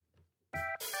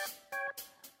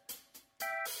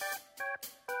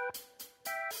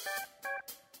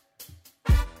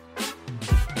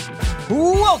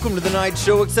Welcome to the night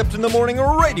show, except in the morning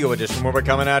radio edition, where we're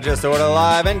coming at you sort of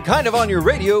live and kind of on your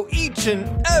radio each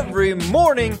and every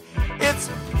morning. It's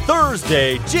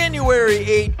Thursday, January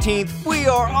 18th. We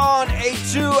are on a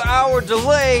 2-hour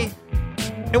delay,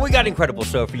 and we got an incredible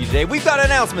show for you today. We've got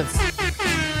announcements,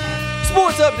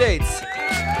 sports updates,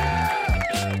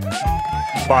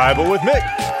 Bible with Mick,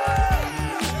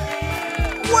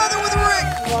 weather with Rick,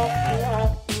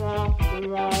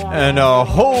 and a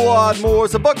whole lot more.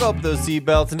 So buckle up those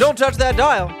seatbelts and don't touch that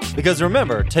dial, because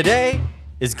remember, today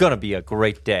is going to be a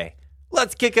great day.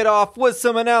 Let's kick it off with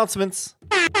some announcements.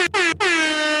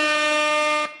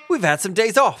 We've had some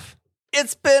days off.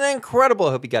 It's been incredible.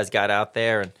 I hope you guys got out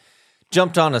there and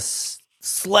jumped on a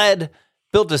sled,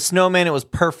 built a snowman. It was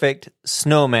perfect.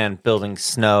 Snowman building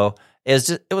snow.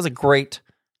 It was a great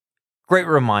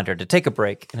reminder to take a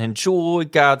break and enjoy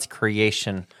God's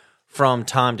creation from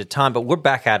time to time. But we're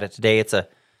back at it today. It's a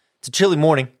chilly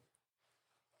morning,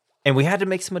 and we had to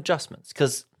make some adjustments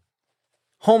because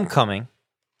homecoming,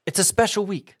 it's a special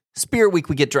week. Spirit Week,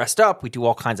 we get dressed up, we do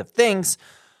all kinds of things.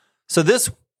 So this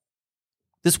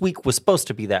week was supposed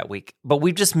to be that week, but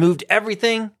we've just moved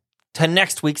everything to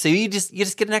next week, so you just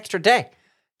get an extra day.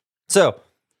 So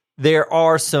there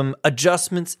are some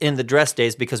adjustments in the dress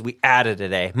days because we added a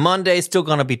day. Monday's still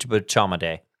going to be pajama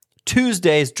day.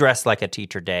 Tuesday's dress like a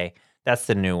teacher day. That's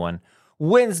the new one.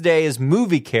 Wednesday is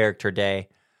movie character day.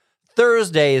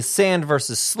 Thursday is sand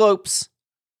versus slopes.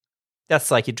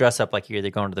 That's like you dress up like you're either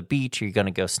going to the beach or you're going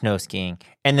to go snow skiing.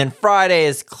 And then Friday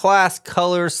is class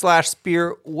color /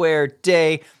 spirit wear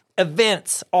day.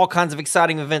 Events, all kinds of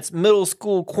exciting events. Middle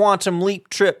school quantum leap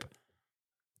trip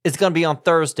is going to be on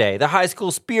Thursday. The high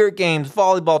school spirit games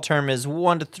volleyball tournament is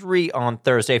 1 to 3 on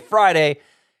Thursday. Friday,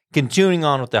 continuing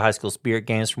on with the high school spirit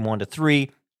games from 1 to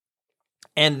 3.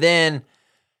 And then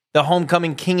the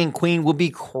homecoming king and queen will be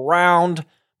crowned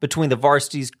between the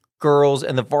varsity girls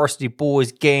and the varsity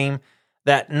boys game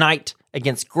that night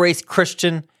against Grace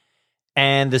Christian.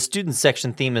 And the student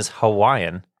section theme is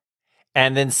Hawaiian.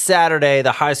 And then Saturday,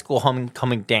 the high school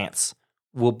homecoming dance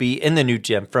will be in the new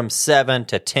gym from 7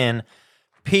 to 10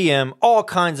 p.m. All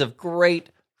kinds of great,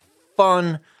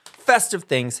 fun, festive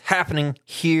things happening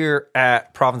here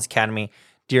at Providence Academy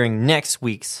during next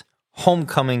week's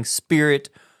Homecoming Spirit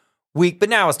Week. But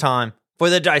now it's time for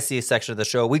the diciest section of the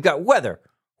show. We've got weather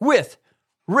with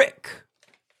Rick.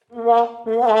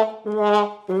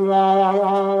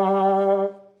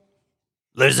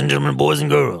 Ladies and gentlemen, boys and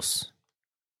girls,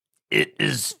 it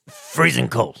is freezing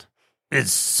cold.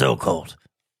 It's so cold.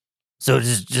 So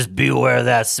just be aware of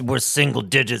that. We're single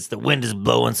digits. The wind is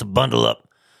blowing, so bundle up.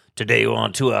 Today we're on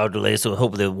a 2-hour delay, so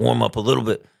hopefully it'll warm up a little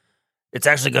bit. It's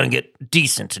actually going to get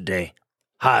decent today.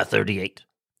 High 38.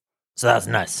 So that's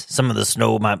nice. Some of the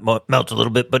snow might melt a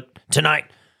little bit, but tonight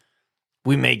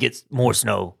we may get more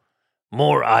snow,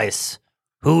 more ice.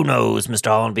 Who knows? Mr.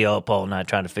 Holland will be up all night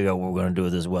trying to figure out what we're going to do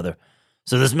with this weather.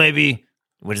 So this may be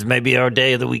our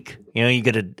day of the week. You know, you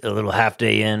get a little half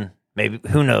day in. Maybe,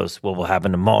 who knows what will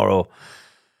happen tomorrow.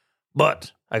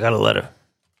 But I got a letter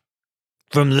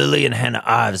from Lily and Hannah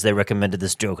Ives. They recommended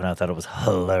this joke, and I thought it was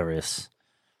hilarious.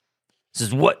 It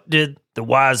says, what did the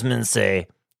wise men say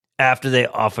after they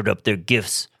offered up their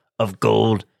gifts of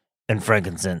gold and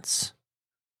frankincense?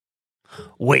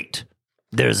 Wait,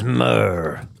 there's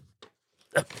myrrh.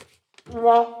 Get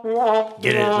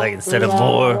it? Like instead of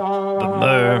more, but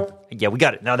myrrh. Yeah, we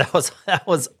got it. Now that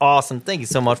was awesome. Thank you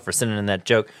so much for sending in that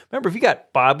joke. Remember, if you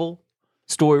got Bible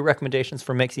story recommendations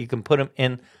for Mick, you can put them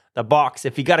in the box.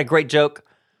 If you got a great joke,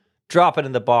 drop it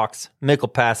in the box. Mick will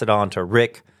pass it on to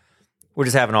Rick. We're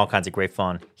just having all kinds of great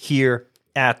fun here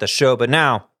at the show. But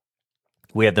now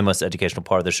we have the most educational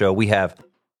part of the show. We have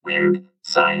Weird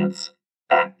Science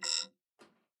Facts.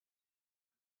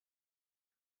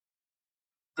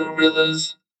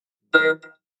 Gorillas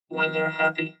burp when they're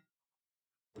happy.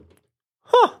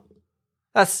 Huh.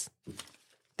 That's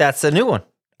a new one.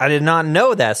 I did not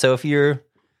know that. So if you're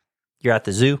at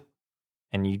the zoo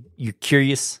and you're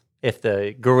curious if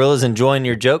the gorilla's enjoying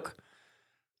your joke,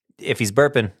 if he's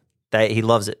burping, that he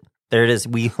loves it. There it is.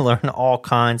 We learn all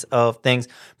kinds of things.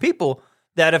 People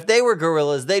that if they were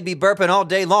gorillas, they'd be burping all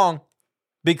day long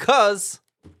because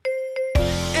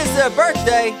it's their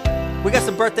birthday. We got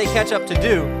some birthday catch up to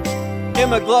do.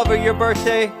 Emma Glover, your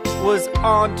birthday was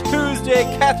on Tuesday.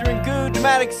 Catherine Good,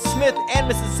 Maddox Smith,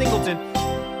 and Mrs. Singleton.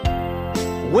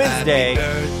 Wednesday,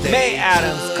 May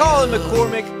Adams, Colin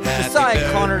McCormick,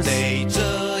 Josiah Connors,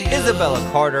 Isabella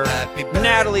Carter,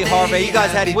 Natalie Harvey. You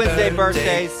guys had Wednesday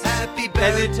birthdays.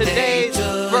 And then today's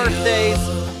birthdays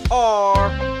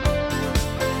are,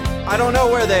 I don't know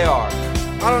where they are.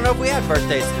 I don't know if we had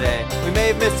birthdays today. We may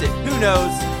have missed it. Who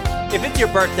knows? if it's your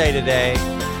birthday today,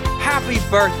 happy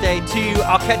birthday to you.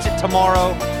 I'll catch it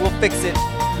tomorrow. We'll fix it.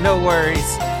 No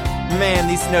worries. Man,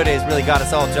 these snow days really got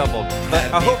us all jumbled.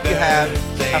 But I hope you have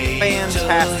a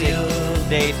fantastic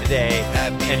day today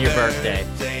and your birthday.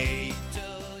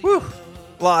 Whew.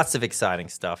 Lots of exciting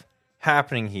stuff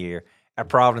happening here at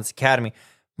Providence Academy.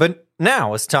 But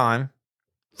now it's time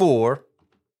for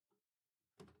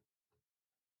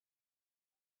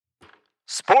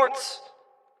Sports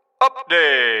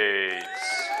Updates.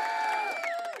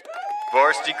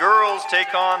 Varsity girls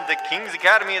take on the Kings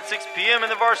Academy at 6 p.m.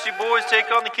 and the varsity boys take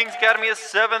on the Kings Academy at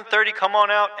 7:30. Come on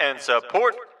out and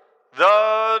support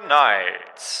the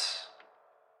Knights.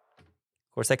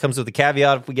 Of course, that comes with a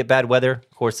caveat. If we get bad weather, of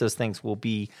course, those things will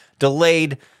be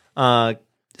delayed.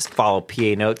 Just follow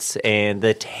PA notes and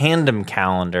the tandem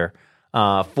calendar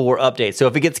for updates. So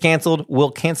if it gets canceled,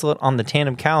 we'll cancel it on the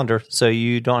tandem calendar so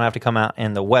you don't have to come out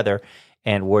in the weather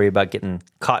and worry about getting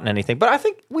caught in anything. But I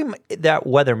think that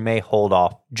weather may hold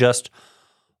off just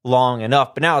long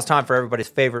enough. But now it's time for everybody's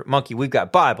favorite monkey. We've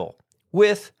got Bible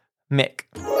with Mick.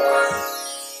 Morning,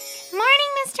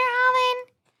 Mr.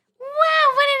 Holland. Wow,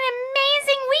 what an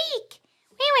amazing week.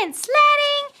 We went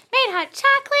sledding, made hot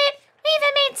chocolate, we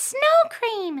even made snow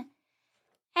cream.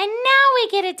 And now we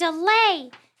get a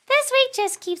delay. This week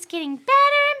just keeps getting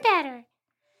better and better.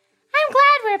 I'm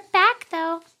glad we're back,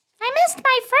 though. I missed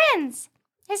my friends,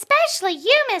 especially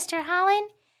you, Mr.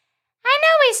 Holland. I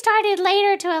know we started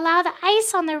later to allow the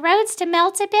ice on the roads to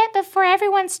melt a bit before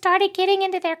everyone started getting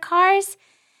into their cars.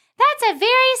 That's a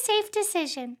very safe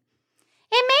decision.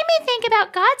 It made me think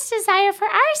about God's desire for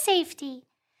our safety.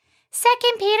 2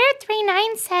 Peter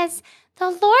 3:9 says,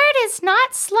 "The Lord is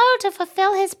not slow to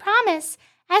fulfill his promise,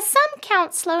 as some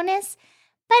count slowness,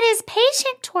 but is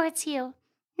patient towards you,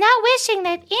 not wishing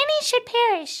that any should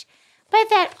perish, but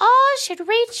that all should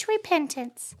reach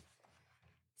repentance."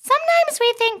 Sometimes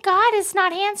we think God is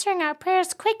not answering our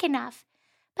prayers quick enough,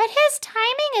 but his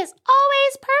timing is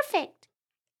always perfect.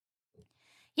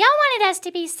 Y'all wanted us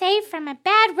to be saved from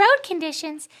bad road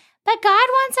conditions, but God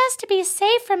wants us to be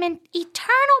saved from an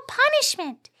eternal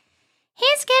punishment.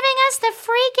 He's giving us the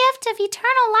free gift of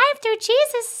eternal life through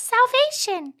Jesus'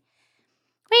 salvation.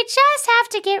 We just have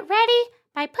to get ready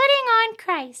by putting on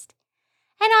Christ.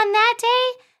 And on that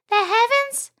day, the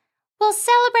heavens will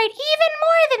celebrate even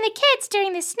more than the kids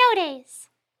during the snow days.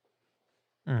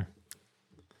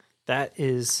 That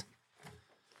is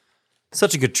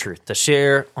such a good truth to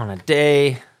share on a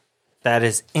day that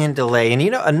is in delay. And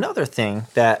another thing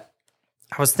that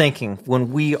I was thinking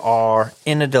when we are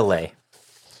in a delay,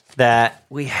 that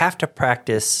we have to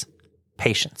practice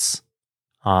patience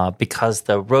because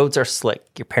the roads are slick.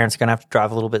 Your parents are going to have to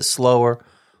drive a little bit slower.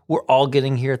 We're all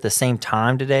getting here at the same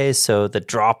time today, so the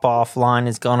drop-off line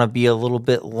is going to be a little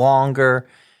bit longer.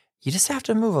 You just have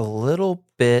to move a little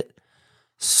bit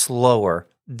slower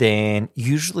than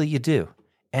usually you do,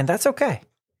 and that's okay.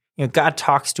 God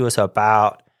talks to us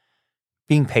about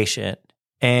being patient,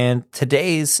 and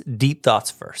today's Deep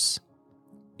Thoughts verse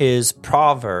is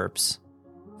Proverbs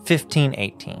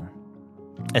 15:18.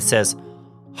 It says,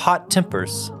 "Hot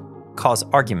tempers cause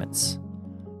arguments,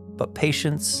 but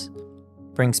patience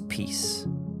brings peace."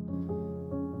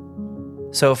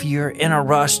 So if you're in a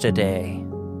rush today,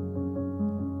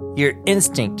 your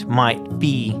instinct might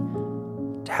be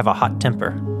to have a hot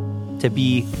temper, to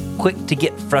be quick to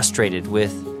get frustrated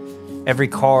with every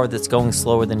car that's going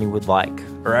slower than you would like,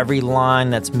 or every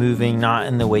line that's moving not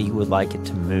in the way you would like it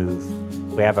to move.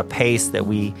 We have a pace that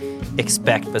we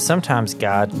expect, but sometimes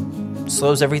God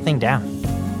slows everything down.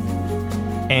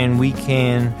 And we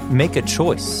can make a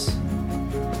choice.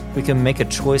 We can make a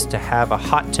choice to have a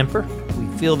hot temper. We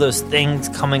feel those things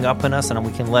coming up in us, and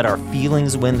we can let our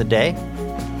feelings win the day.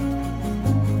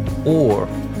 Or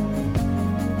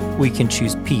we can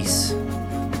choose peace.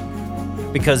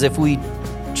 Because if we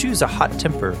choose a hot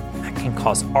temper, that can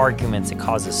cause arguments, it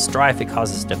causes strife, it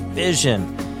causes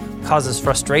division, it causes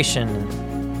frustration.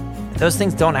 Those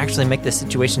things don't actually make the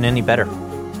situation any better.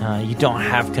 You don't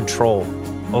have control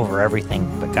over everything,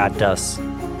 but God does.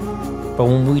 But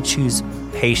when we choose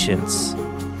patience,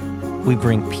 we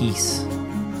bring peace.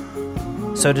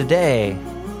 So today,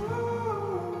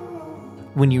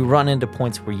 when you run into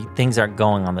points where things aren't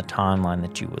going on the timeline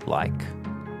that you would like,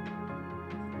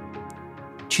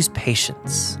 choose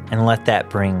patience and let that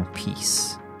bring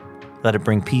peace. Let it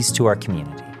bring peace to our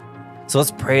community. So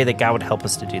let's pray that God would help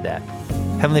us to do that.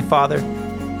 Heavenly Father,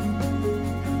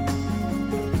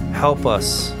 help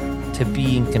us to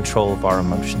be in control of our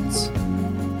emotions.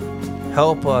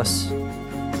 Help us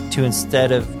to,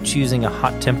 instead of choosing a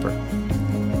hot temper,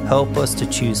 help us to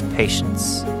choose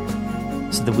patience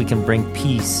so that we can bring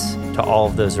peace to all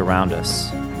of those around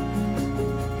us.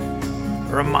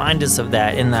 Remind us of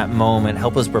that in that moment.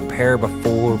 Help us prepare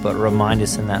before, but remind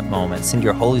us in that moment. Send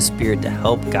your Holy Spirit to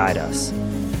help guide us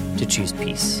to choose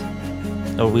peace.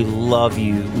 Lord, we love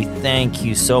you. We thank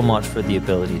you so much for the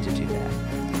ability to do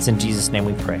that. It's in Jesus' name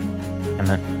we pray.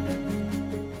 Amen.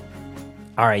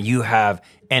 All right, you have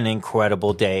an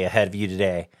incredible day ahead of you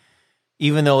today.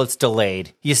 Even though it's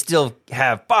delayed, you still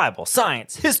have Bible,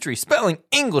 science, history, spelling,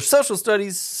 English, social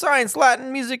studies, science,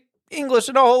 Latin, music, English,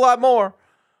 and a whole lot more.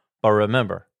 But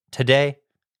remember, today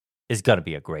is going to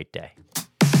be a great day.